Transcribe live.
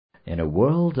In a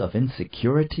world of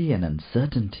insecurity and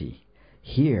uncertainty,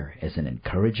 here is an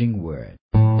encouraging word.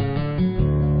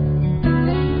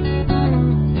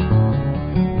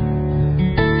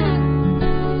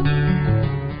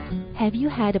 Have you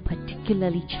had a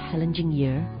particularly challenging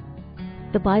year?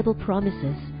 The Bible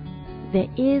promises there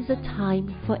is a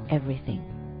time for everything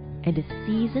and a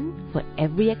season for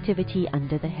every activity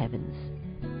under the heavens.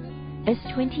 As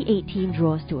 2018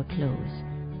 draws to a close,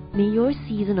 may your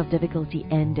season of difficulty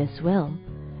end as well,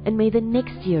 and may the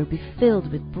next year be filled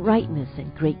with brightness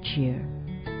and great cheer.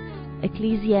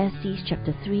 Ecclesiastes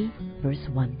chapter 3, verse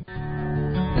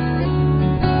 1.